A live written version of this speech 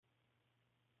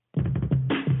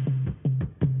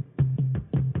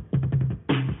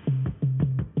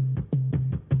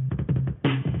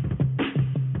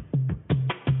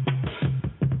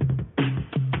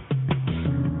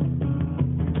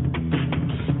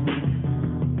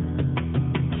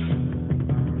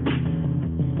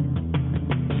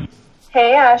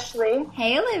Hey, Ashley.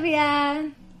 Hey, Olivia.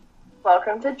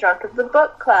 Welcome to Drunk of the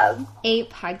Book Club. A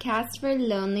podcast for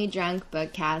lonely drunk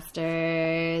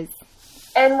bookcasters.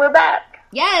 And we're back.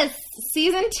 Yes,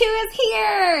 season 2 is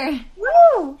here.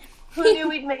 Woo! Who knew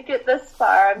we'd make it this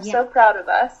far? I'm so proud of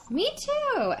us. Me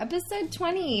too. Episode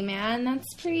 20, man.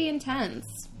 That's pretty intense.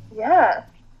 Yeah.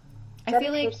 I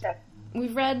feel like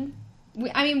we've read...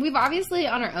 we've obviously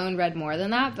on our own read more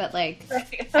than that, but, like,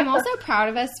 I'm also proud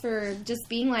of us for just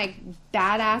being, like,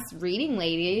 badass reading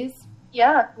ladies.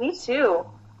 Yeah, me too.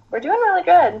 We're doing really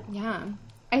good. Yeah.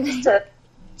 Just to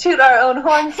toot our own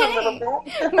horns a little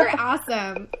bit. We're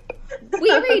awesome. We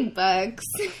read books.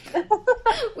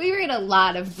 We read a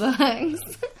lot of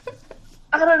books.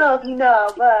 I don't know if you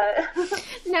know, but...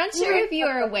 Not sure if you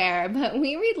are aware, but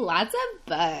we read lots of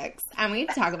books, and we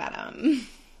talk about them.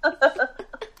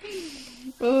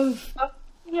 Oof.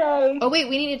 Yay. Oh, wait,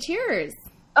 we need a cheers.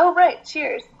 Oh, right.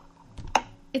 Cheers.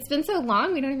 It's been so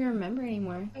long, we don't even remember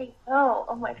anymore. I know.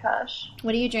 Oh, my gosh.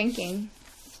 What are you drinking?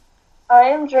 I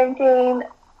am drinking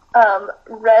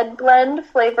red blend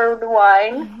flavored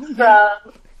wine from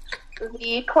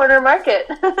the corner market.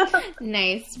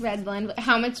 Nice. Red blend.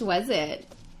 How much was it?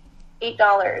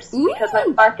 $8. Ooh. Because my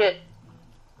market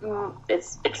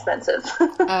is expensive.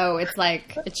 Oh, it's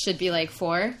like, it should be like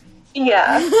 $4?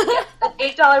 Yeah. An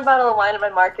 $8 bottle of wine at my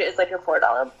market is like a $4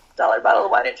 bottle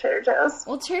of wine at Trader Joe's.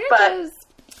 Well, Trader Joe's,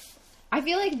 I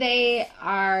feel like they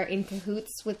are in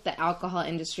cahoots with the alcohol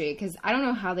industry because I don't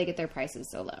know how they get their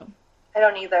prices so low. I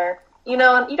don't either. You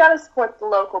know, you gotta support the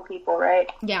local people,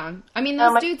 right? Yeah. I mean,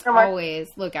 those dudes always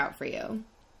look out for you.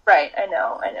 Right, I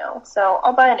know. So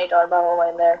I'll buy an $8 bottle of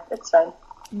wine there. It's fine.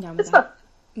 No, it's fun.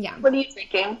 Yeah. What are you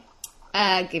drinking?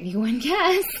 Give you one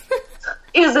guess.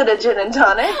 Is it a gin and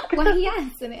tonic? Well,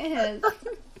 yes, it is.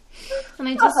 And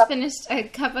I just finished a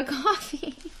cup of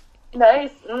coffee.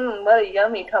 Nice. What a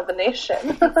yummy combination.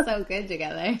 It's so good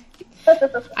together.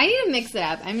 I need to mix it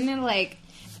up. I'm going to, like...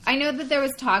 I know that there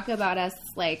was talk about us,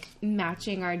 like,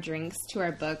 matching our drinks to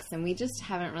our books, and we just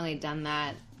haven't really done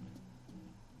that.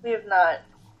 We have not.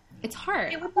 It's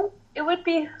hard. It would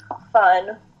be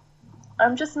fun.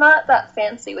 I'm just not that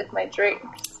fancy with my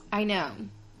drinks. I know.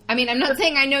 I mean, I'm not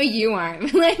saying I know you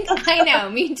aren't. Like, I know,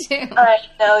 me too. I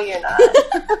know you're not.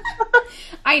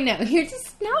 I know, you're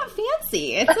just not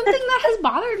fancy. It's something that has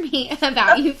bothered me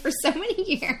about you for so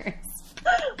many years.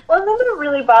 One thing that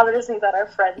really bothers me about our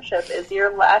friendship is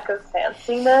your lack of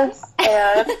fanciness,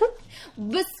 and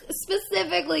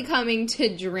specifically coming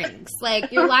to drinks.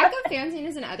 Like, your lack of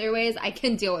fanciness in other ways I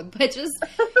can deal with, but just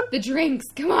the drinks,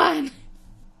 come on.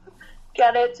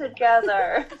 Get it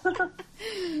together.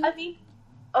 I mean,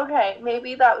 okay,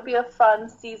 maybe that would be a fun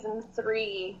season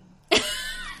 3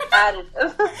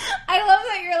 additive. I love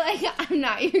that you're like, I'm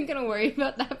not even going to worry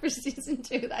about that for season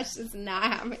 2. That's just not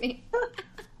happening.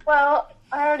 Well,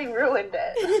 I already ruined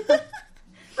it.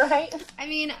 Right? I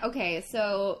mean, okay,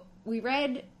 so we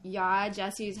read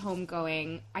Jesse's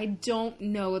Homegoing. I don't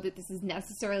know that this is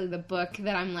necessarily the book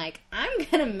that I'm like, I'm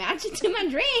going to match it to my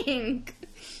drink.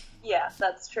 Yeah,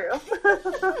 that's true.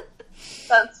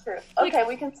 That's true. Okay,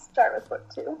 we can start with book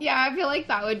 2. Yeah, I feel like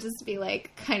that would just be,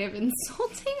 like, kind of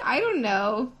insulting. I don't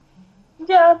know.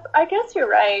 Yeah, I guess you're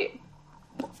right.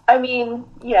 I mean,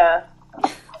 yeah.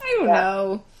 I don't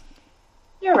know.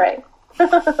 You're right.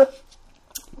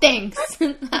 Thanks.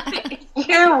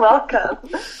 You're welcome.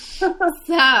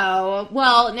 So,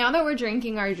 well, now that we're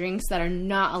drinking our drinks that are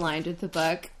not aligned with the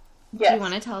book, do you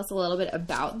want to tell us a little bit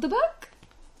about the book?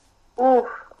 Ooh,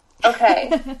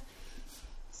 okay.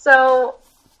 So,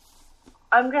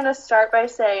 I'm going to start by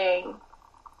saying,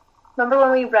 remember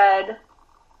when we read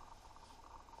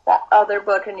that other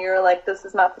book and you were like, this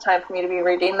is not the time for me to be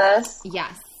reading this?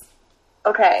 Yes.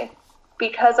 Okay.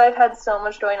 Because I've had so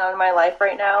much going on in my life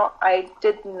right now, I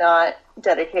did not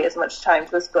dedicate as much time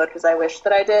to this book as I wish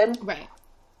that I did. Right.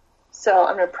 So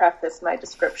I'm going to preface my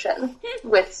description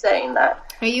with saying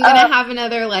that. Are you going to have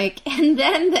another, like, and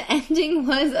then the ending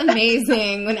was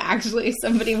amazing when actually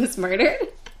somebody was murdered?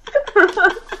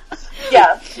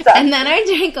 Yeah, exactly. And then I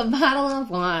drank a bottle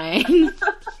of wine.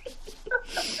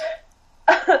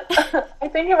 I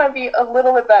think it might be a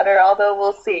little bit better, although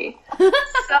we'll see.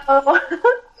 So,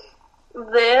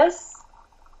 this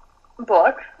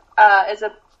book is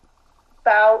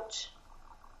about,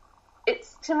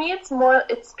 to me, it's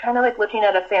kind of like looking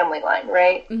at a family line,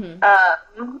 right?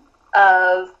 Mm-hmm.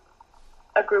 Of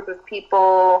a group of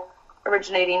people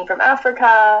originating from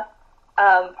Africa.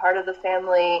 Part of the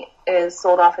family is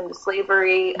sold off into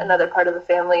slavery. Mm-hmm. Another part of the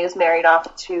family is married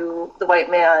off to the white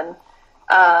man.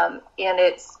 And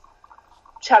it's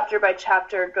chapter by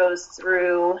chapter goes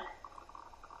through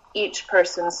each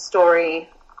person's story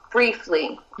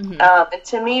briefly. And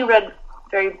to me, read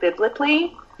very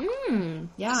biblically.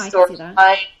 Yeah, I can see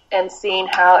that. And seeing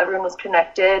how everyone was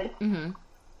connected.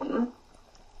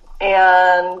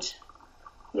 And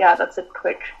yeah, that's a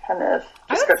quick kind of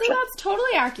description. I would say that's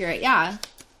totally accurate, yeah.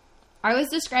 I was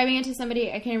describing it to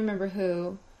somebody, I can't remember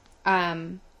who,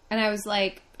 and I was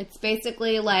like, it's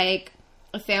basically like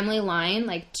a family line,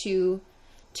 like two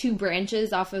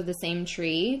branches off of the same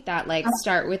tree that, like,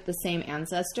 start with the same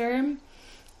ancestor.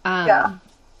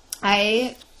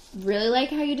 I really like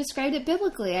how you described it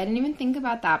biblically. I didn't even think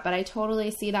about that, but I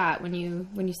totally see that when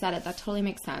you said it. That totally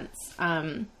makes sense.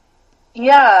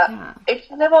 Yeah, it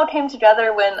kind of all came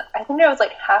together when I think I was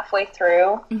like halfway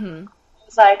through. It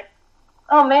was like,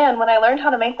 oh man, when I learned how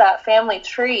to make that family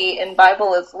tree in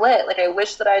Bible is Lit, like I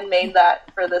wish that I'd made that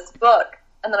for this book.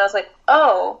 And then I was like,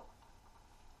 oh,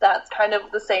 that's kind of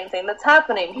the same thing that's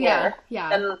happening here.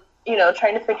 Yeah. And, you know,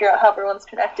 trying to figure out how everyone's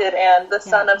connected, and the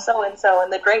son of so-and-so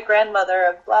and the great-grandmother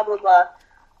of blah, blah, blah.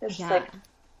 It's just like,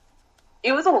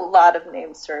 it was a lot of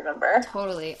names to remember.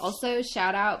 Totally. Also,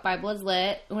 shout out Bible is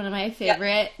Lit, one of my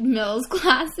favorite Mills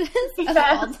classes of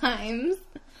all times.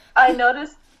 I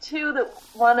noticed, too, that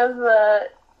one of the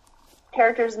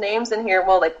characters' names in here,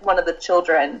 well, like, one of the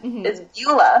children, is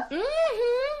Beulah.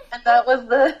 And that was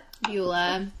the...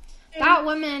 Beulah. That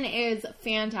woman is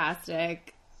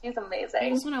fantastic. She's amazing. I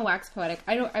just want to wax poetic.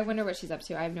 I wonder what she's up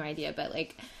to. I have no idea. But,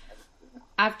 like,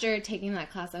 after taking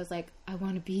that class, I was like, I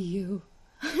want to be you.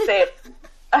 Same.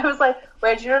 I was like,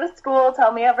 where'd you go to school?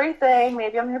 Tell me everything.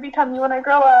 Maybe I'm going to become you when I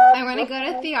grow up. I want to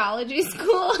go to theology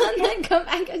school and then come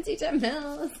back and teach at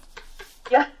Mills.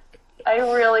 Yeah. I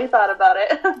really thought about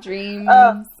it. Dreams.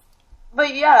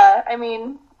 But yeah, I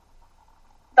mean,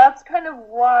 that's kind of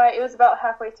why it was about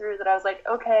halfway through that I was like,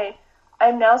 okay,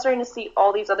 I'm now starting to see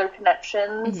all these other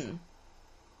connections.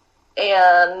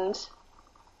 And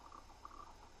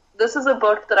this is a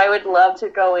book that I would love to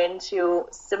go into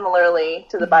similarly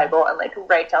to the Bible and, like,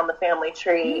 write down the family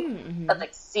tree and,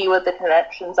 like, see what the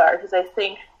connections are. Because I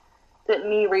think that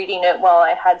me reading it while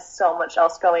I had so much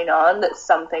else going on, that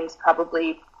some things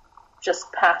probably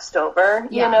just passed over,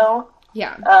 you know?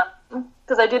 Yeah.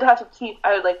 Because I did have to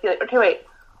I would, like, be like, okay, wait,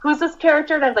 who's this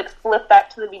character? And I'd, like, flip back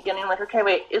to the beginning, like, okay,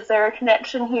 wait, is there a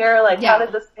connection here? Like, how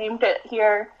did this name get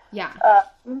here? Yeah.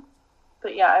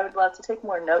 But yeah, I would love to take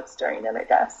more notes during it, I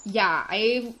guess. Yeah,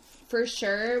 I for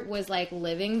sure was, like,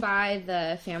 living by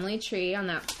the family tree on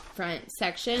that front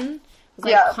section. I was,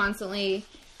 like, constantly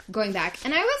going back.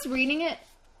 And I was reading it,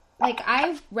 like,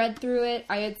 I read through it,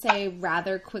 I would say,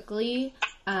 rather quickly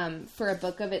for a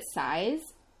book of its size.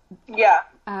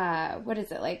 Yeah. What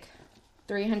is it, like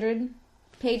 300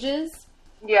 pages?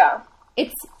 Yeah.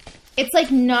 It's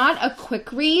like, not a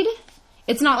quick read.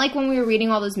 It's not like when we were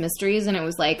reading all those mysteries and it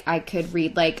was like I could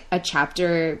read, like, a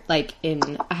chapter, like,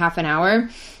 in a half an hour.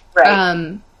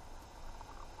 Right.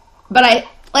 But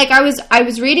I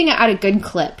was reading it at a good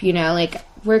clip, you know, like,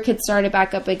 work had started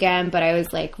back up again, but I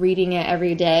was, like, reading it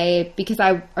every day because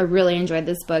I really enjoyed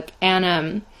this book.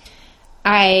 And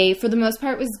I, for the most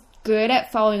part, was good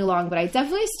at following along, but I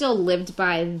definitely still lived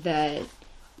by the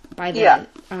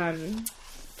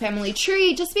family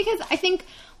tree, just because I think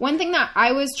one thing that I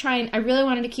really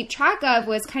wanted to keep track of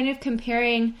was kind of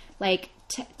comparing, like,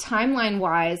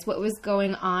 timeline-wise, what was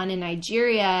going on in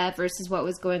Nigeria versus what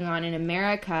was going on in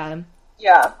America.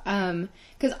 Yeah.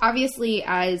 Because obviously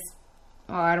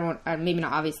maybe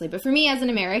not obviously, but for me as an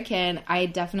American, I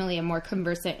definitely am more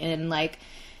conversant in, like,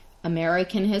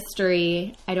 American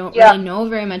history. I don't really know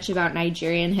very much about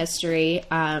Nigerian history.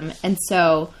 And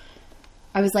so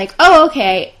I was like, oh,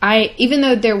 okay. Even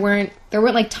though there weren't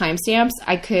like timestamps,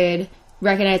 I could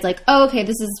recognize, like, oh, okay,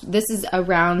 this is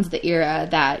around the era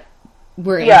that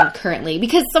we're in currently.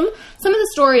 Because some of the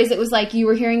stories, it was like you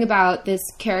were hearing about this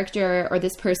character or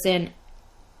this person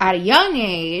at a young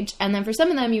age, and then for some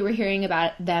of them you were hearing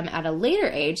about them at a later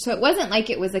age. So it wasn't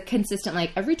like it was a consistent,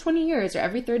 like, every 20 years or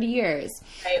every 30 years.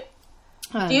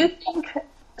 Right. Do you think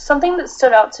something that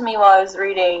stood out to me while I was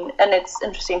reading, and it's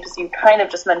interesting because you kind of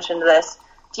just mentioned this,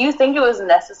 do you think it was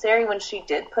necessary when she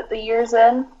did put the years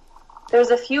in? There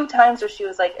was a few times where she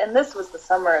was like, and this was the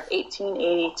summer of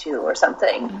 1882 or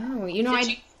something. Oh, you know,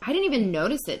 I didn't even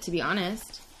notice it, to be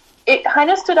honest. It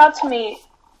kind of stood out to me.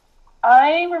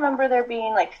 I remember there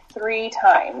being, like, 3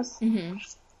 times. Mm-hmm.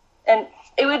 And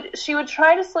she would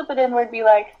try to slip it in where it'd be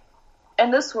like,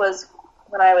 and this was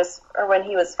when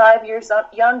he was 5 years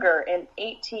younger in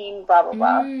 18 blah, blah,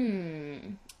 blah.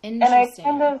 Interesting. And I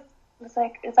kind of was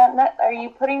like, are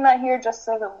you putting that here just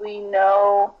so that we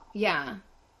know? Yeah.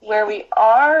 where we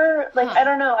are. Like, I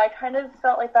don't know. I kind of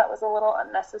felt like that was a little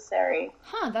unnecessary.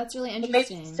 That's really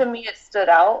interesting. To me, it stood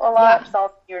out a lot. Just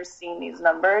all years seeing these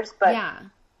numbers, but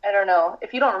I don't know.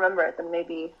 If you don't remember it, then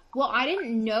maybe. Well, I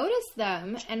didn't notice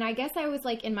them, and I guess I was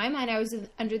like, in my mind, I was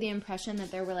under the impression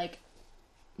that there were like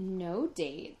no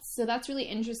dates. So that's really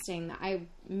interesting. That I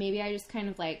just kind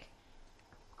of like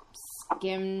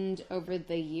skimmed over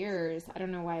the years. I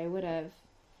don't know why I would have.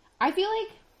 I feel like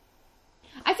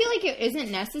it isn't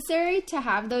necessary to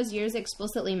have those years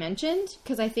explicitly mentioned,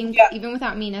 because I think even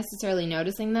without me necessarily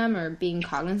noticing them or being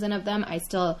cognizant of them, I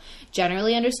still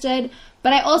generally understood.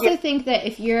 But I also think that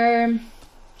if you're,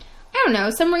 I don't know,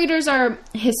 some readers are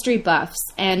history buffs,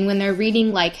 and when they're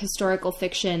reading like historical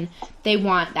fiction, they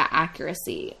want that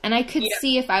accuracy. And I could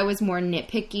see if I was more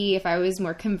nitpicky, if I was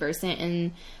more conversant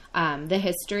in the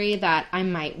history, that I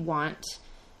might want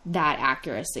that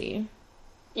accuracy.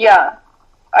 Yeah.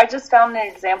 I just found an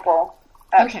example,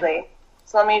 actually. Okay.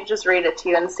 So let me just read it to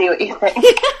you and see what you think.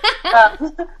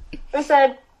 It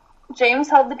said, James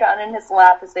held the gun in his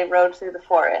lap as they rode through the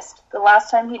forest. The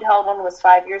last time he'd held one was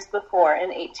 5 years before, in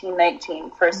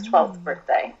 1819, for his 12th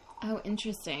birthday. Oh,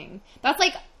 interesting. That's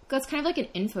kind of like an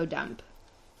info dump.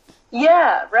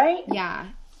 Yeah, right? Yeah.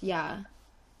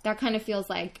 That kind of feels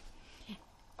like,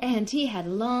 and he had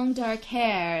long dark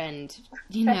hair and,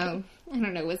 I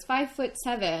don't know, was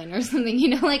 5'7" or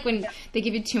something, like when they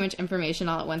give you too much information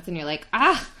all at once and you're like,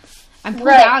 I'm pulled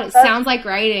out. It sounds like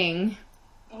writing.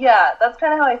 Yeah, that's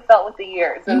kind of how I felt with the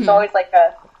years. It was always like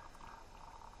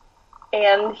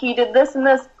and he did this and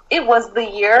this. It was the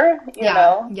year, you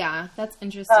know. Yeah, that's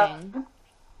interesting.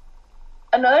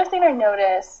 Another thing I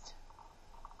noticed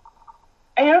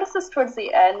this towards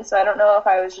the end, so I don't know if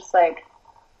I was just like,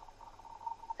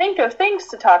 think of things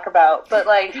to talk about, but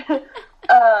like,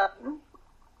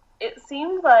 it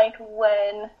seemed like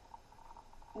when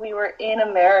we were in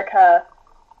America,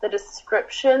 the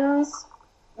descriptions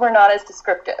were not as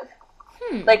descriptive.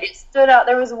 Like, it stood out.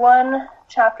 There was one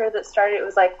chapter that started, it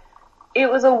was like, it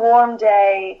was a warm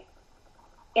day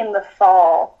in the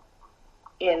fall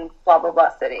in blah, blah,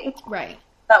 blah city. Right.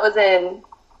 That was in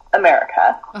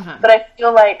America. But I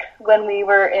feel like when we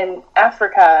were in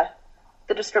Africa,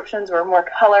 the descriptions were more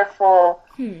colorful,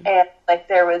 and like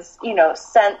there was,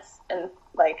 scents and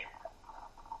like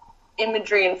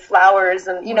imagery and flowers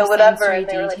and more whatever. And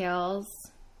they details.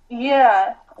 Were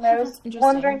like, and I was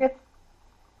wondering if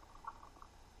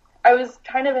I was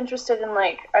kind of interested in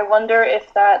like, I wonder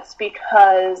if that's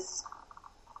because,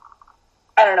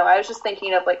 I don't know, I was just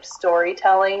thinking of like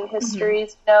storytelling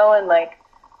histories, and like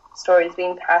stories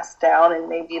being passed down, and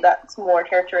maybe that's more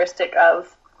characteristic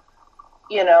of,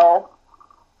 I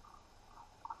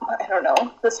don't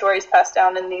know, the stories passed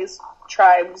down in these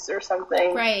tribes or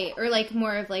something. Right, or like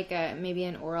more of like maybe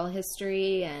an oral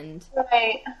history and...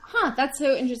 Right. That's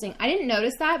so interesting. I didn't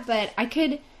notice that, but I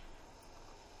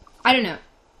don't know.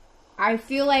 I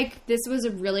feel like this was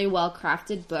a really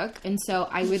well-crafted book, and so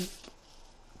I would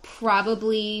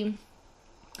probably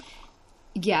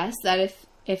guess that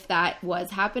if that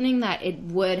was happening, that it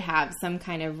would have some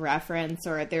kind of reference,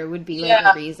 or there would be like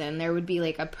a reason. There would be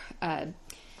like an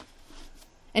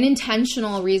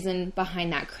intentional reason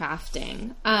behind that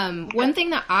crafting. One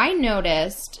thing that I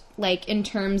noticed, like in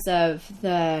terms of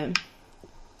the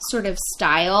sort of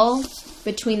style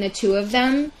between the two of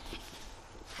them,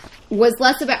 was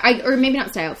less about, or maybe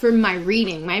not style, for my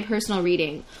reading, my personal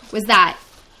reading, was that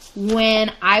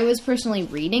when I was personally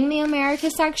reading the America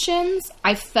sections,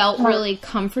 I felt really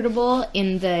comfortable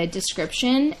in the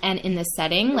description and in the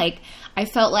setting. Like, I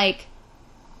felt like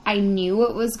I knew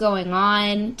what was going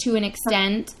on to an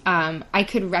extent. I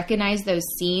could recognize those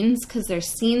scenes because they're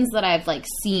scenes that I've like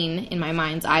seen in my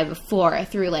mind's eye before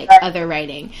through like other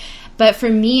writing. But for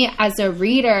me as a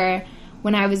reader,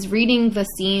 when I was reading the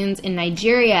scenes in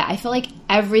Nigeria, I felt like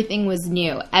everything was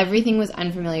new. Everything was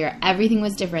unfamiliar. Everything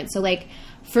was different. So like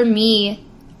for me,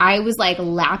 I was like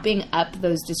lapping up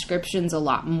those descriptions a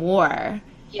lot more.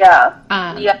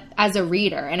 As a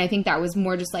reader. And I think that was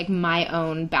more just like my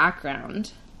own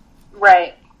background.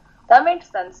 Right. That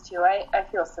makes sense, too. I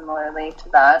feel similarly to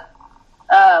that.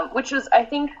 Which was, I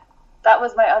think, that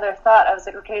was my other thought. I was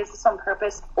like, okay, is this on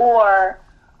purpose? Or,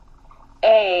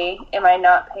 A, am I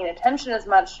not paying attention as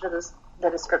much to the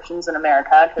descriptions in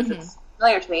America because it's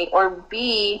familiar to me? Or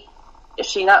B, is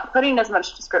she not putting as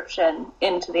much description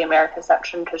into the America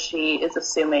section because she is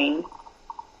assuming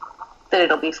that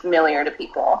it'll be familiar to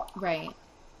people? Right.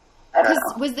 I don't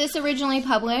know. Was this originally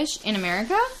published in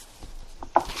America?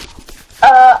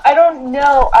 I don't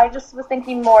know. I just was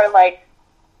thinking more like,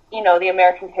 the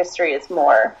American history is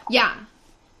more. Yeah.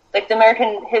 like, the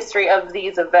American history of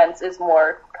these events is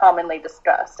more commonly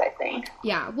discussed, I think.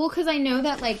 Yeah, well, because I know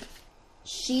that, like,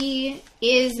 she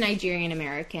is Nigerian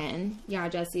American,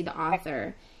 Yaa Gyasi, the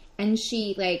author, and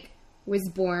she, like, was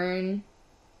born...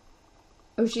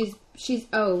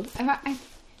 Oh,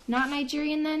 not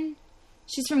Nigerian then?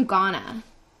 She's from Ghana.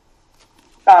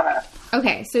 Ghana.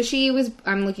 Okay, so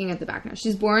I'm looking at the back now.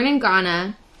 She's born in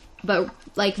Ghana, but,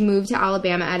 like, moved to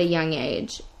Alabama at a young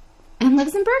age. And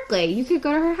lives in Berkeley. You could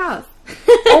go to her house.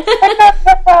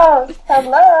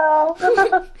 Hello.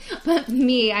 But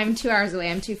me, I'm 2 hours away.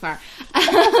 I'm too far.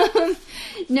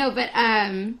 No, but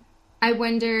I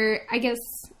wonder. I guess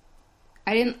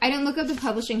I didn't look up the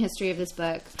publishing history of this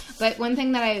book. But one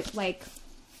thing that I like.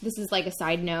 This is like a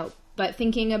side note. But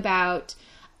thinking about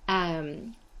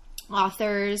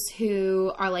authors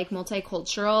who are like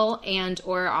multicultural and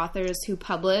or authors who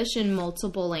publish in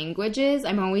multiple languages,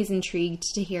 I'm always intrigued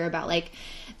to hear about like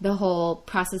the whole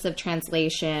process of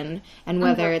translation and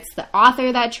whether it's the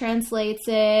author that translates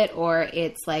it or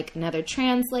it's like another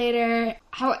translator.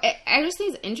 I just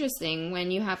think it's interesting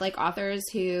when you have like authors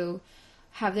who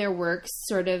have their works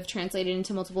sort of translated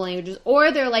into multiple languages,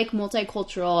 or they're like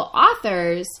multicultural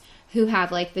authors who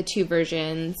have like the two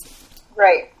versions.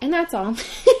 Right. And that's all.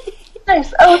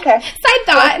 Nice. Oh, okay. Side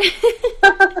thought.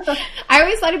 I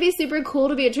always thought it'd be super cool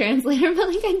to be a translator, but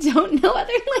like I don't know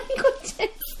other languages.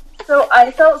 So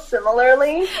I felt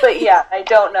similarly, but yeah, I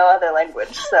don't know other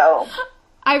language, so.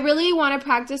 I really want to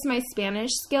practice my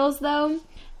Spanish skills though.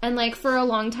 And like for a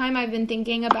long time I've been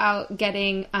thinking about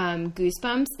getting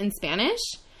Goosebumps in Spanish.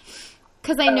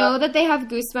 Because I know that they have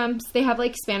Goosebumps. They have,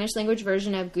 like, Spanish language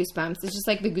version of Goosebumps. It's just,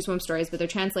 like, the Goosebumps stories, but they're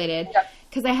translated.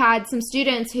 Because I had some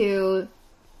students who,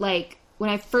 like,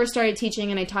 when I first started teaching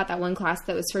and I taught that one class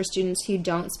that was for students who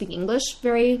don't speak English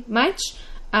very much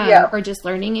or just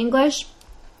learning English.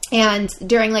 And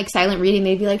during, like, silent reading,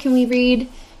 they'd be like, can we read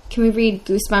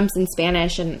Goosebumps in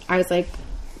Spanish? And I was like,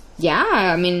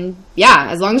 yeah,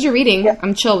 as long as you're reading,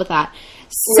 I'm chill with that.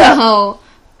 So...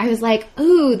 I was like,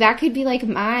 ooh, that could be, like,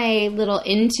 my little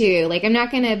into. Like, I'm not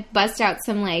going to bust out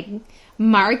some, like,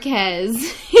 Marquez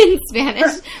in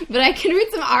Spanish, but I can read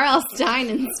some R.L. Stine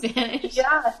in Spanish.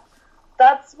 Yeah,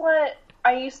 that's what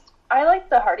I like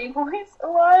the Hardy Boys a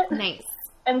lot. Nice.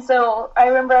 And so I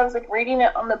remember I was, like, reading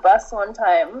it on the bus one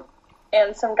time,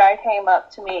 and some guy came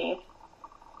up to me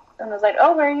and was like,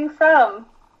 oh, where are you from?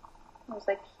 I was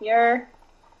like, here.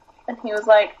 And he was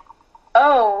like,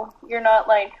 oh, you're not,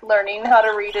 like, learning how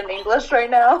to read in English right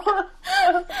now?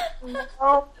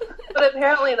 No. But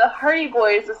apparently the Hardy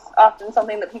Boys is often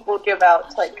something that people give out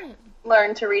to, like,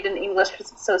 learn to read in English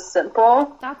because it's so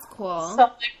simple. That's cool.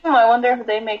 So, I wonder if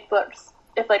they make books,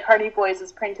 if, like, Hardy Boys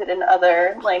is printed in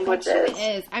other languages. It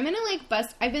is. I'm gonna, like,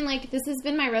 I've been, like, this has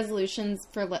been my resolution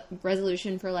for,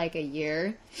 like, a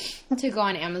year to go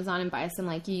on Amazon and buy some,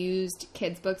 like, used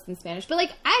kids' books in Spanish. But,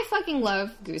 like, I fucking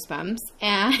love Goosebumps.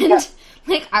 And,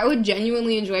 like, I would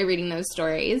genuinely enjoy reading those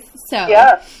stories. So,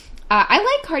 I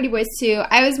like Hardy Boys, too.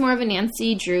 I was more of a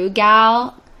Nancy Drew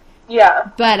gal.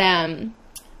 Yeah. But,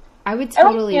 I would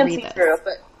totally read Nancy this. Drew,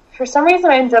 but for some reason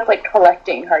I ended up, like,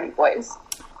 collecting Hardy Boys.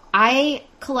 I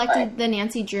collected the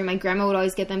Nancy Drew. My grandma would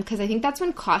always get them because I think that's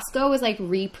when Costco was, like,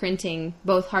 reprinting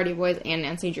both Hardy Boys and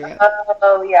Nancy Drew.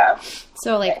 Oh, yeah.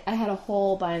 So, like, I had a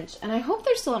whole bunch. And I hope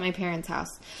they're still at my parents'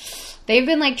 house. They've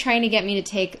been, like, trying to get me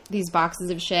to take these boxes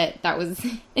of shit that was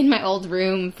in my old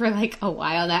room for, like, a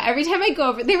while now. Every time I go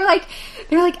over, they were like,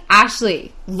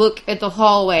 Ashley, look at the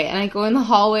hallway. And I go in the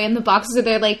hallway and the boxes are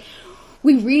there, like,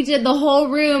 we redid the whole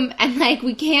room, and, like,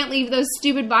 we can't leave those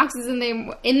stupid boxes in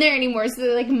there anymore, so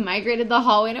they, like, migrated the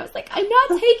hallway, and I was like, I'm not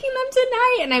taking them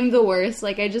tonight, and I'm the worst.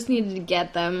 Like, I just needed to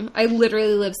get them. I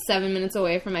literally live 7 minutes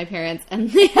away from my parents,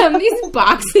 and they have these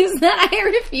boxes that I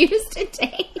refuse to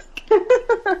take.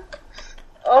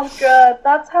 Oh, God,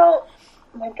 that's how...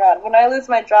 Oh, my God, when I lose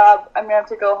my job, I'm gonna have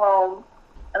to go home,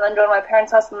 and then go to my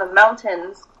parents' house in the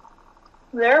mountains.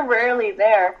 They're rarely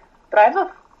there, but I have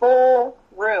a full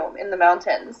room in the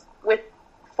mountains with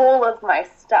full of my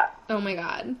stuff. Oh my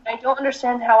God. I don't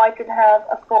understand how I could have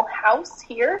a full house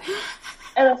here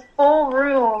and a full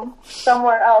room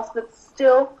somewhere else that's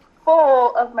still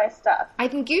full of my stuff. I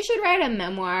think you should write a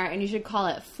memoir and you should call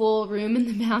it Full Room in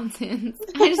the Mountains.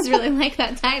 I just really like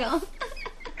that title.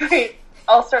 Great.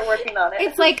 I'll start working on it.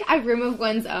 It's like A Room of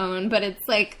One's Own, but it's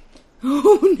like,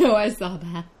 oh no, I saw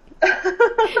that.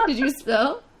 Did you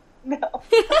spill? No.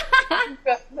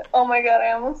 Oh my God,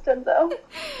 I almost did though.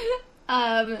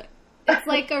 It's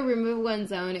like A Room of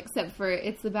One's Own, except for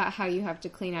it's about how you have to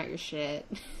clean out your shit.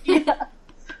 Yeah.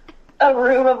 A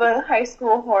room of a high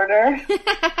school hoarder.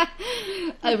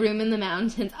 A room in the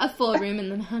mountains. A full room in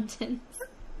the mountains.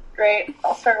 great.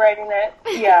 I'll start writing it.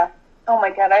 Yeah. Oh my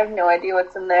god, I have no idea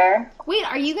what's in there. Wait,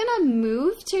 are you gonna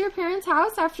move to your parents'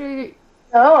 house after?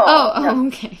 No. Oh,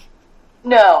 okay.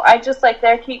 No, I just like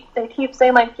they keep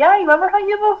saying like, yeah, you remember how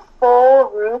you have a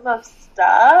full room of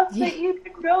stuff that you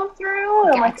could go through?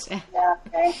 And Gotcha. I'm like, yeah,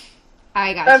 okay.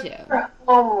 I got you.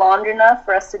 Home long enough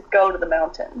for us to go to the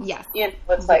mountains. Yes. You know,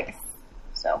 it's like,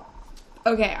 so.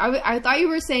 Okay, I thought you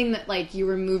were saying that like you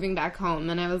were moving back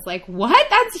home, and I was like, what?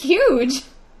 That's huge.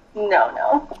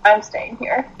 No, I'm staying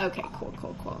here. Okay,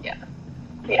 cool. Yeah.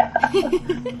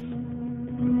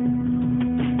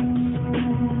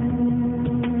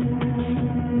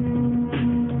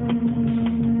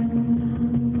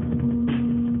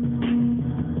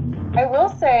 I will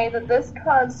say that this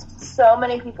caused so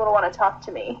many people to want to talk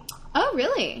to me. Oh,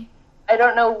 really? I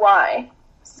don't know why.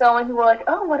 So many people were like,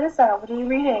 oh, what is that? What are you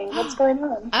reading? What's going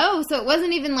on? Oh, so it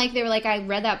wasn't even like they were like, I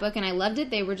read that book and I loved it.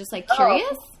 They were just like curious?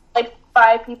 Oh, like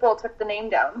 5 people took the name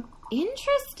down.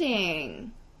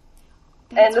 Interesting.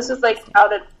 And this was like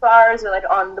out at bars or like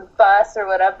on the bus or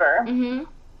whatever. Mm-hmm.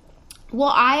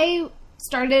 Well, I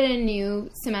started a new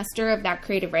semester of that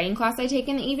creative writing class I take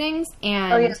in the evenings,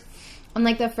 and on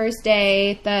like the first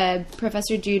day, the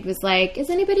Professor Jude was like, is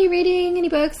anybody reading any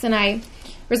books? And I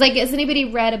was like, has anybody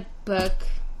read a book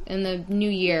in the new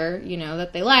year, you know,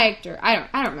 that they liked? Or I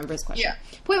don't remember his question.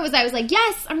 Yeah. Point was, I was like,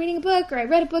 yes, I'm reading a book, or I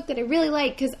read a book that I really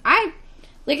like, because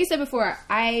like I said before,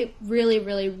 I really,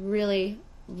 really, really,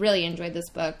 really enjoyed this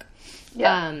book.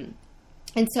 Yeah.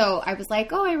 And so I was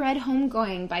like, oh, I read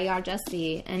Homegoing by Yaa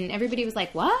Gyasi. And everybody was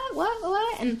like, what?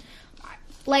 And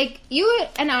like, you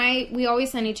and I, we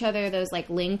always send each other those like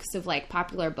links of like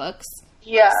popular books.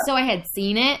 Yeah. So I had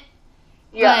seen it.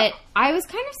 Yeah. But I was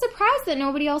kind of surprised that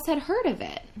nobody else had heard of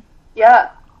it.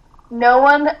 Yeah. No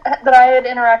one that I had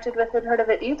interacted with had heard of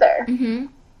it either. Mm-hmm.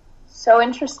 So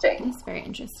interesting. It's very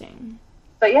interesting.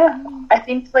 But yeah, I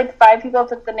think like 5 people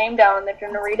took the name down and they're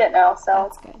going to read it now. So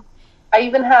that's good. I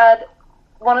even had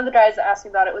one of the guys that asked me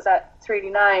about it was at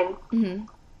 389. Mm-hmm.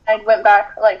 I went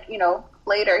back like, you know,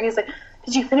 later. He's like,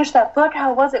 did you finish that book?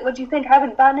 How was it? What did you think? I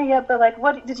haven't gotten it yet, but like,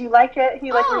 what did you like it?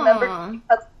 He like remembered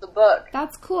because of the book.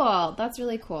 That's cool. That's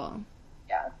really cool.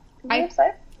 Yeah. I'm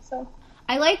excited. So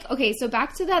I like, okay, so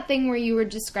back to that thing where you were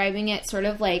describing it sort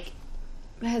of like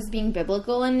as being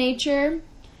biblical in nature.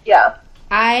 Yeah.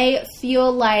 I feel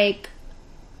like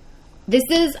this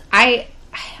is, I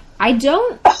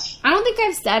don't think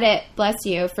I've said it, bless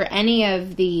you, for any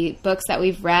of the books that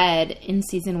we've read in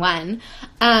season 1.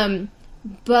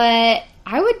 But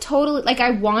I would totally, like,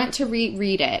 I want to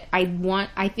reread it. I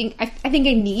think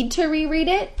I need to reread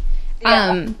it.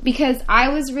 Because I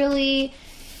was really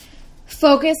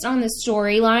focused on the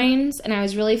storylines, and I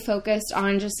was really focused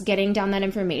on just getting down that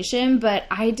information, but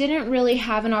I didn't really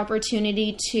have an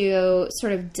opportunity to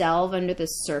sort of delve under the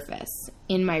surface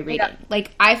in my reading. Yeah.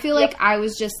 Like, I feel like I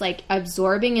was just, like,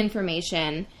 absorbing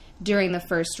information during the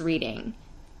first reading.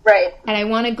 Right. And I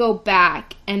want to go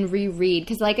back and reread,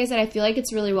 because like I said, I feel like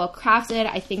it's really well crafted.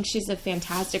 I think she's a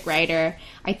fantastic writer.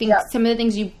 I think some of the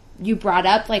things you brought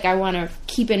up, like, I want to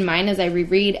keep in mind as I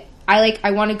reread.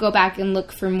 I want to go back and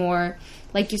look for more,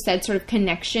 like you said, sort of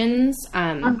connections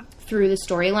through the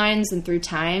storylines and through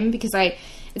time, because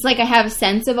it's like I have a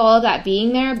sense of all of that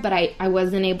being there, but I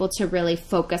wasn't able to really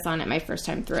focus on it my first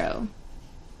time through.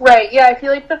 Right, yeah, I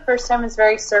feel like the first time is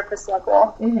very surface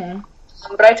level. Mm-hmm.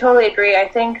 But I totally agree. I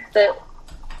think that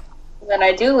when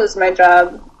I do lose my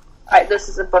job, this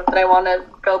is a book that I want to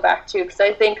go back to, because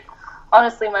I think,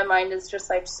 honestly, my mind is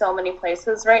just like so many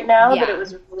places right now that it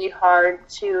was really hard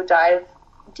to dive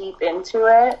deep into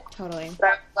it. Totally. But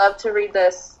I would love to read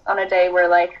this on a day where,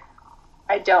 like,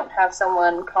 I don't have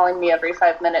someone calling me every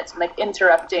 5 minutes and, like,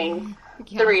 interrupting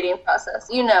the reading process.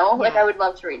 You know? Like, I would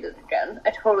love to read it again.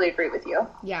 I totally agree with you.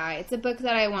 Yeah, it's a book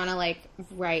that I want to, like,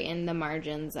 write in the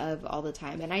margins of all the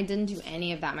time. And I didn't do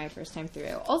any of that my first time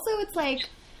through. Also, it's like,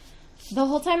 the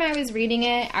whole time I was reading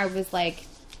it, I was, like,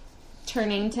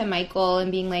 turning to Michael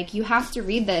and being like, you have to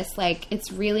read this. Like,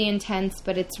 it's really intense,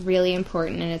 but it's really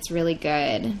important and it's really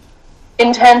good.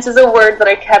 Intense is a word that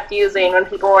I kept using when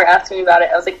people were asking me about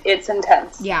it. I was like, it's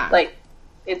intense. Yeah. Like,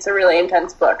 it's a really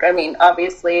intense book. I mean,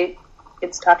 obviously,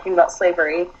 it's talking about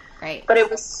slavery. Right. But it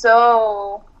was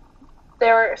so...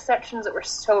 There were sections that were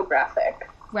so graphic.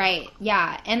 Right,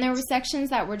 yeah. And there were sections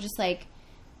that were just, like,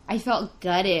 I felt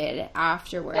gutted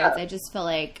afterwards. Yeah. I just felt,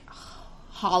 like,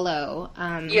 hollow.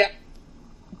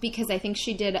 Because I think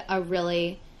she did a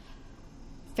really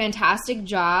fantastic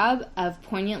job of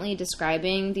poignantly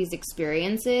describing these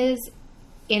experiences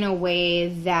in a way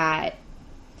that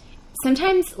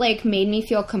sometimes, like, made me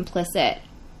feel complicit,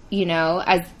 you know,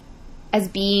 as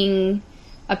being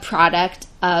a product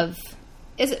of,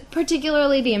 is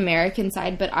particularly the American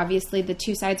side, but obviously the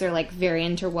two sides are, like, very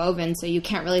interwoven, so you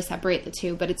can't really separate the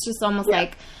two. But it's just almost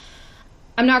like,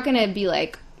 I'm not going to be,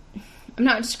 like, I'm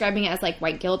not describing it as, like,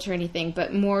 white guilt or anything,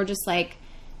 but more just, like,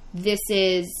 this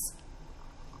is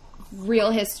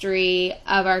real history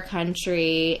of our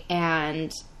country,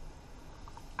 and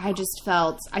I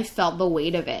felt the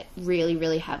weight of it really,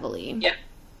 really heavily.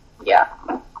 Yeah.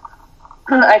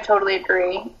 I totally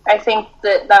agree. I think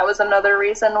that was another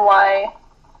reason why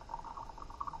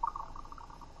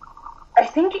I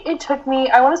think it took me,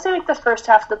 I want to say, like, the first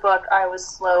half of the book, I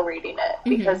was slow reading it,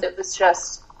 because it was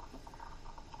just,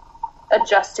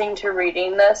 adjusting to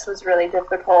reading this was really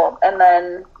difficult, and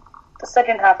then the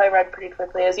second half I read pretty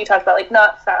quickly, as you talked about, like,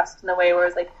 not fast in the way where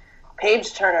it's, like,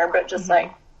 page turner, but just,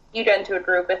 like, you get into a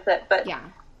groove with it, but,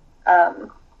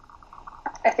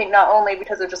 I think not only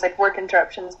because of just, like, work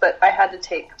interruptions, but I had to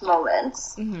take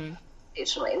moments,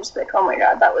 occasionally, and just be like, oh my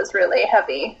god, that was really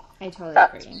heavy. I totally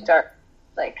agree. Dark,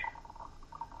 like,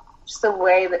 just the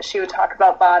way that she would talk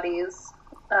about bodies,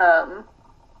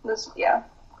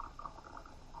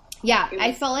 Yeah,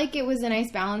 I felt like it was a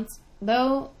nice balance,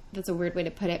 though. That's a weird way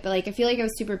to put it, but, like, I feel like it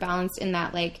was super balanced in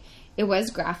that, like, it was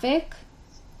graphic,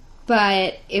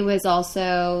 but it was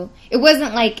also, it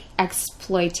wasn't, like,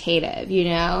 exploitative, you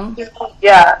know?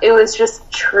 Yeah, it was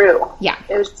just true. Yeah.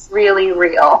 It was really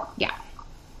real. Yeah.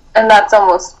 And that's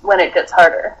almost when it gets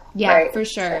harder. Yeah, right? for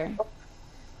sure. So,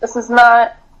 this is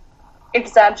not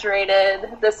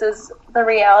exaggerated. This is the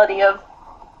reality of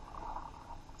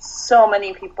so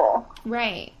many people.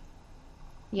 Right.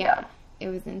 Yeah. It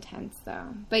was intense,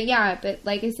 though. But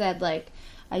like I said, like,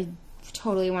 I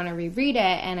totally want to reread it,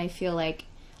 and I feel like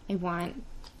I want,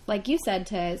 like you said,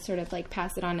 to sort of, like,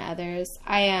 pass it on to others.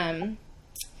 I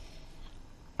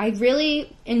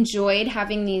really enjoyed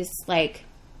having these, like,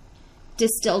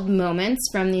 distilled moments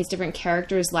from these different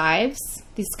characters' lives.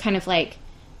 These kind of, like,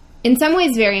 in some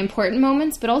ways very important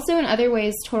moments, but also in other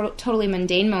ways totally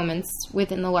mundane moments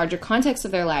within the larger context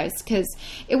of their lives, because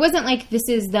it wasn't like this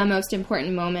is the most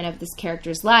important moment of this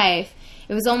character's life.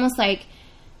 It was almost like,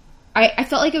 I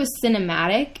felt like it was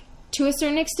cinematic to a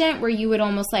certain extent, where you would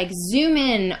almost, like, zoom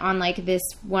in on, like, this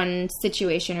one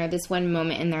situation or this one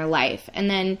moment in their life, and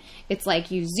then it's like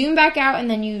you zoom back out and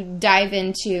then you dive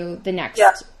into the next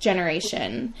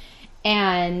generation.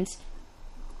 And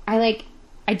I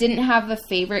didn't have a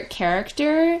favorite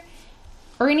character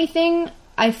or anything.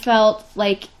 I felt,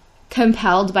 like,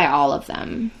 compelled by all of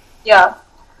them. Yeah.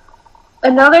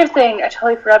 Another thing I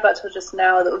totally forgot about till just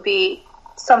now that would be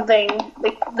something,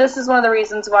 like, this is one of the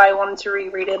reasons why I wanted to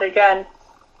reread it again,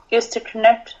 is to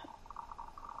connect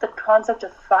the concept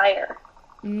of fire.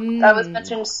 That was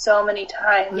mentioned so many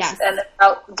times, and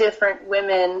about different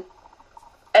women,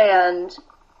 and,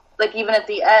 like, even at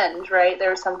the end, right,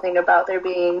 there was something about there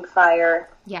being fire.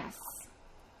 Yes.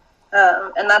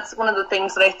 And that's one of the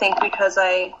things that I think, because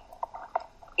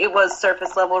it was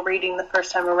surface level reading the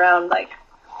first time around, like,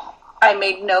 I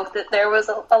made note that there was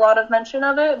a lot of mention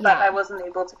of it, but I wasn't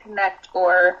able to connect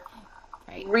or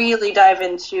really dive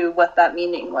into what that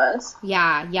meaning was.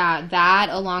 Yeah, that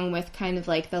along with kind of,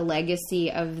 like, the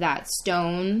legacy of that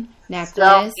stone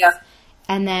necklace,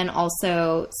 and then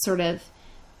also sort of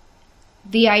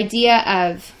the idea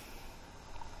of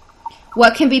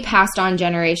what can be passed on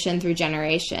generation through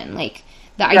generation, like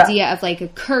the idea of, like, a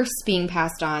curse being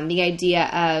passed on, the idea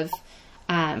of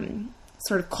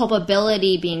sort of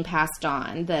culpability being passed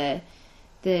on, the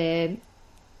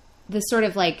sort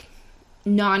of, like,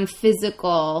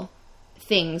 non-physical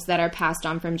things that are passed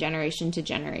on from generation to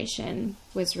generation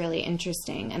was really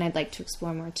interesting, and I'd like to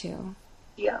explore more too.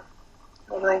 Yeah,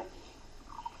 totally.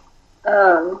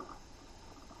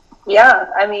 Yeah,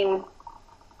 I mean,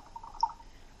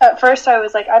 at first I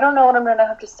was like, I don't know what I'm going to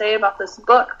have to say about this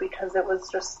book, because it was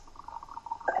just,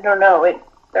 I don't know,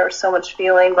 there was so much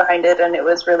feeling behind it, and it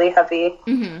was really heavy.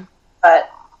 Mm-hmm. But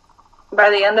by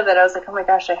the end of it, I was like, oh my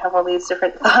gosh, I have all these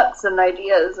different thoughts and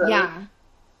ideas. And yeah,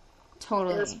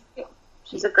 totally.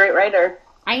 She's a great writer.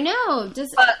 I know.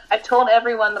 But I've told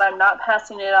everyone that I'm not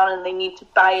passing it on, and they need to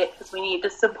buy it, because we need to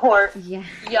support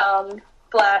young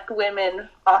Black women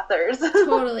authors.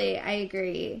 Totally, I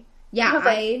agree. Yeah, you're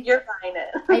buying it.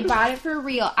 I bought it for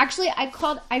real. Actually, I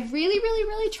really, really,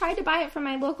 really tried to buy it from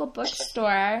my local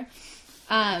bookstore.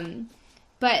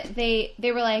 But they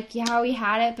were like, yeah, we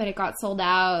had it, but it got sold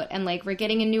out, and, like, we're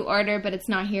getting a new order, but it's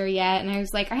not here yet. And I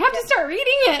was like, I have to start reading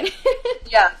it.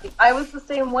 Yeah, I was the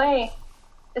same way.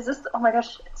 Is this, oh my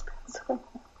gosh, it's been so long.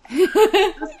 This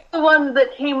is the one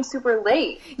that came super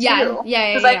late, too. Yeah.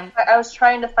 Because I was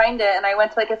trying to find it, and I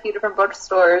went to, like, a few different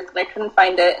bookstores, and I couldn't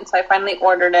find it, and so I finally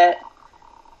ordered it.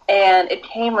 and it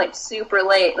came, like, super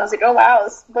late. And I was like, oh, wow,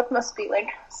 this book must be, like,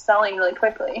 selling really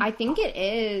quickly. I think it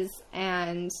is,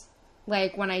 and,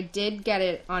 like, when I did get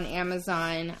it on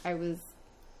Amazon, I was,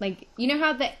 like, you know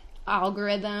how the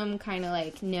algorithm kind of,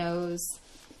 like, knows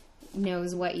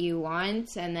what you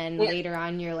want, and then later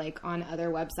on you're, like, on other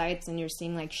websites, and you're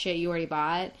seeing, like, shit you already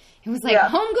bought? It was, like,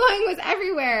 Homegoing was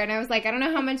everywhere, and I was like, I don't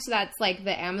know how much that's, like,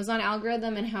 the Amazon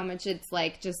algorithm and how much it's,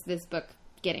 like, just this book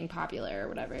getting popular or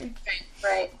whatever.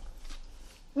 Right.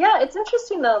 Yeah, it's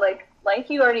interesting, though, like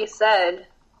you already said,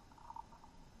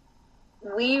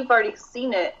 we've already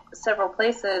seen it several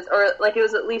places, or, like, it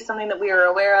was at least something that we were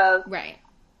aware of. Right.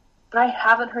 But I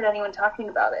haven't heard anyone talking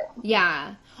about it.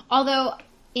 Yeah. Although,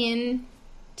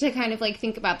 to kind of, like,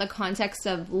 think about the context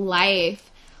of life,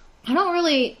 I don't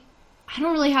really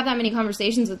have that many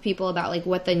conversations with people about, like,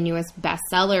 what the newest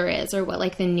bestseller is or what,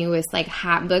 like, the newest, like,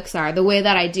 hot books are, the way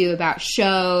that I do about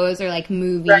shows or, like,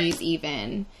 movies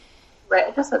even. Right,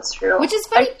 I guess that's true. Which is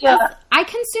funny, I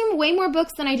consume way more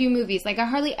books than I do movies. Like, I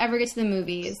hardly ever get to the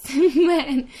movies. But,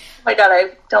 oh my god,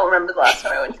 I don't remember the last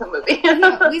time I went to a movie.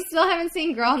 No, we still haven't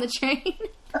seen Girl on the Train.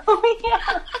 Oh,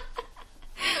 yeah.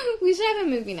 We should have a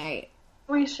movie night.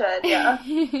 We should, yeah.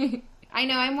 I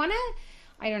know,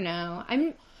 I don't know.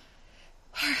 I'm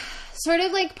sort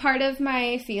of, like, part of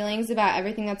my feelings about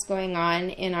everything that's going on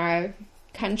in our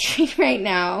country right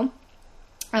now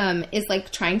is,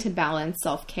 like, trying to balance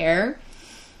self-care.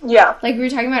 Yeah. Like we were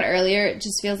talking about earlier, it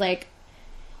just feels like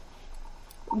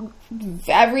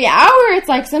every hour it's,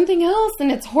 like, something else,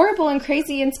 and it's horrible and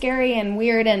crazy and scary and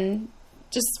weird and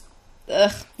just,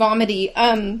 vomity.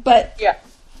 But yeah.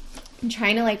 I'm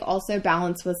trying to, like, also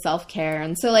balance with self-care.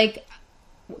 And so, like,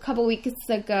 a couple weeks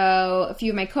ago, a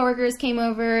few of my coworkers came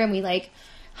over and we, like,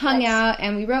 hung out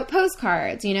and we wrote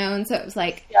postcards, you know? And so it was,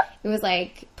 like, it was,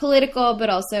 like, political, but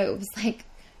also it was, like,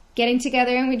 getting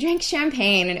together and we drank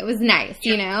champagne and it was nice,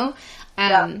 you know?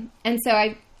 And so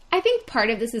I think part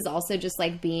of this is also just,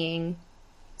 like, being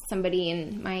somebody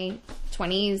in my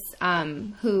 20s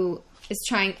who is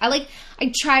trying... I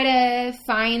try to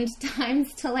find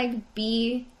times to, like,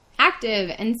 be active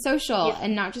and social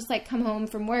and not just, like, come home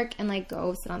from work and, like,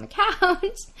 go sit on the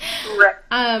couch. Right.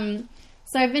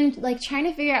 So I've been, like, trying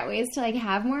to figure out ways to, like,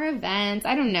 have more events.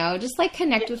 I don't know. Just, like,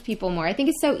 connect with people more. I think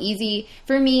it's so easy.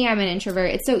 For me, I'm an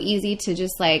introvert. It's so easy to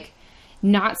just, like,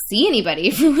 not see anybody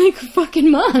for, like, a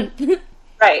fucking month.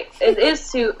 Right. It is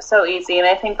so easy. And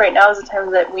I think right now is the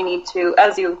time that we need to,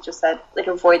 as you just said, like,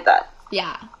 avoid that.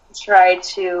 Yeah. Try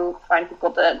to find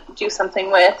people to do something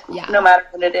with, no matter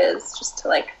what it is, just to,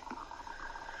 like,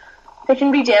 it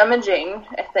can be damaging,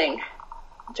 I think,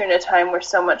 during a time where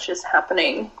so much is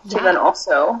happening to then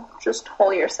also just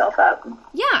hole yourself up.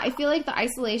 Yeah, I feel like the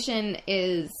isolation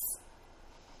it's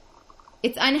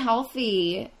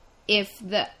unhealthy I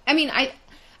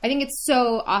think it's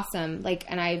so awesome, like,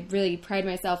 and I really pride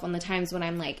myself on the times when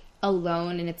I'm, like,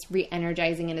 alone and it's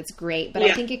re-energizing and it's great, but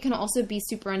I think it can also be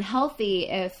super unhealthy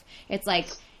if it's, like,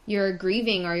 you're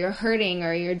grieving or you're hurting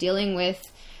or you're dealing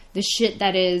with the shit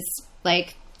that is,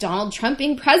 like, Donald Trump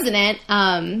being president,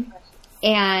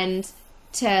 and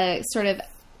to sort of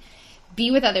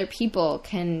be with other people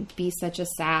can be such a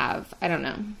salve. I don't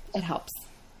know. It helps.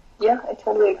 Yeah, I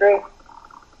totally agree.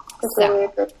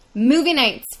 Movie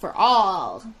nights for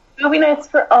all. Movie nights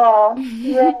for all.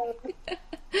 Yay.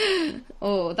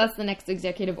 Oh, that's the next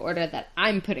executive order that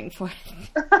I'm putting forth.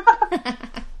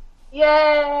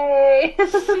 Yay!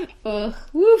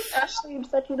 Woof. Ashley,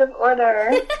 executive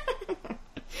order.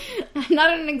 I'm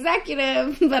not an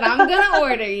executive, but I'm gonna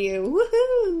order you.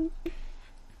 Woohoo!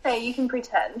 Hey, you can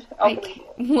pretend. I'll believe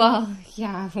you. Well,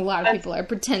 yeah, a lot of people are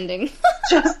pretending.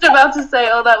 Just about to say,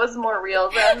 oh, that was more real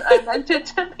than I meant it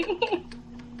to be.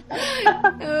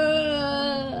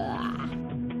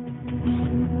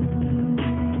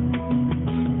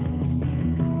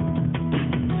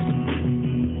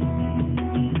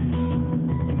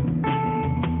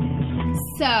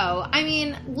 So, I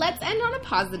mean, let's end on a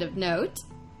positive note.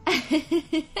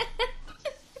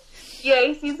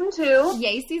 Yay, season 2.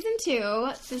 Yay, season 2.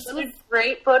 This was a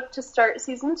great book to start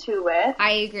season 2 with.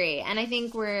 I agree. And I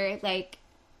think we're, like,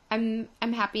 I'm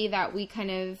happy that we kind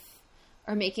of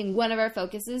are making one of our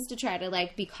focuses to try to,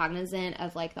 like, be cognizant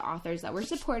of, like, the authors that we're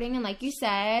supporting. And like you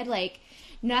said, like,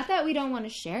 not that we don't want to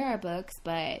share our books,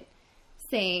 but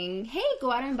saying, hey,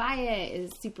 go out and buy it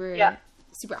is super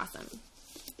awesome.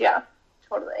 Yeah,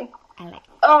 totally. I like it.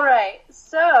 All right.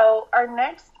 So our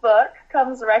next book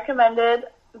comes recommended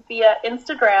via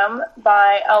Instagram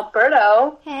by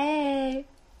Alberto. Hey,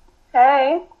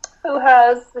 who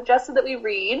has suggested that we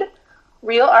read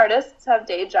Real Artists Have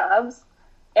Day Jobs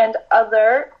and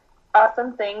Other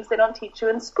Awesome Things They Don't Teach You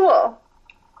in School.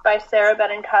 by Sarah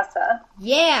Benincasa.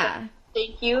 Yeah.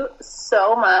 Thank you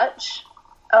so much,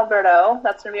 Alberto.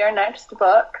 That's going to be our next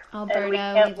book. Alberto, we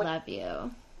love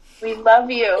you. We love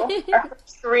you. Our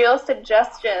first real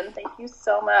suggestion. Thank you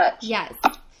so much. Yes.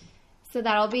 So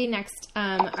that'll be next,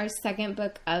 our second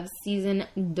book of season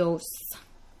 2.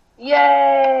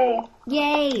 Yay!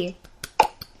 Yay!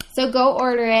 So go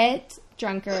order it,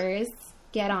 drunkers.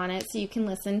 Get on it so you can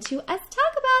listen to us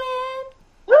talk about it.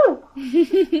 Woo!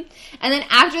 And then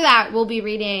after that, we'll be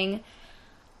reading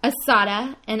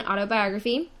Asada, an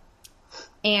autobiography.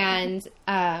 And,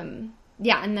 and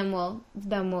then we'll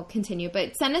continue.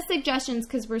 But send us suggestions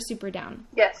because we're super down.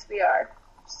 Yes, we are.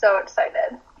 So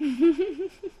excited.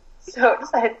 So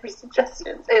excited for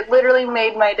suggestions. It literally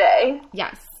made my day.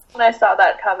 Yes. When I saw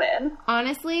that come in.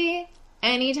 Honestly,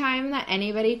 anytime that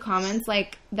anybody comments,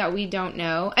 like, that we don't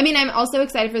know. I mean, I'm also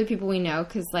excited for the people we know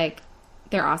because, like,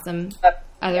 they're awesome.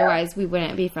 Otherwise, we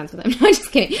wouldn't be friends with them. No, I'm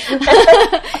just kidding.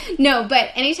 No,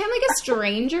 but anytime, like, a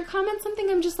stranger comments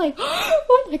something, I'm just like,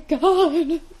 oh, my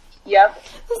God. Yep.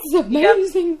 This is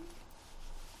amazing. Yep.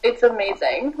 It's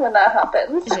amazing when that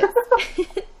happens.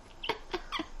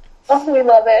 Oh, we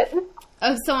love it.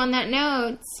 Oh, so on that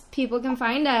note, people can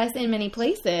find us in many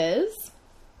places.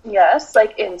 Yes,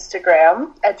 like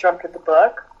Instagram at Drunk of the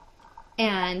Book.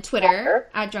 And Twitter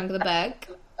at Drunk of the Book.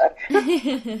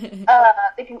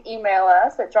 They can email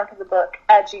us at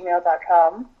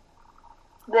drunkofthebook@gmail.com.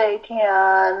 They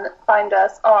can find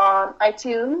us on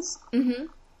iTunes,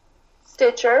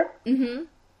 Stitcher.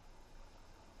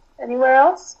 Anywhere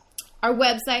else? Our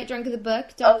website,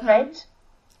 drunkofthebook.com. Okay.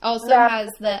 Also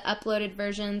has the uploaded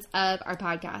versions of our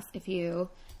podcast if you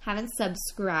haven't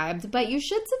subscribed. But you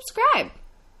should subscribe.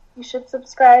 You should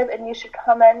subscribe and you should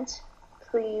comment,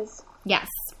 please. Yes.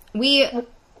 We're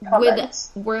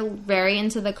very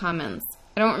into the comments.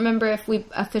 I don't remember if we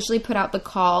officially put out the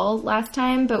call last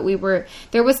time, but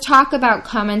there was talk about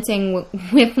commenting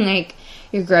with like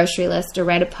your grocery list or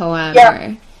write a poem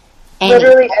or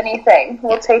literally anything.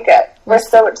 We'll take it. We're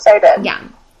so excited. Yeah.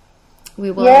 We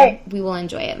will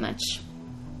enjoy it much.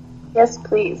 Yes,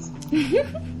 please.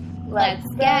 Let's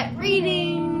get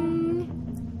reading.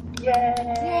 Yay.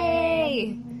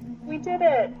 Yay. We did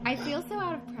it. I feel so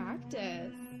out of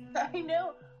practice. I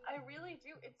know.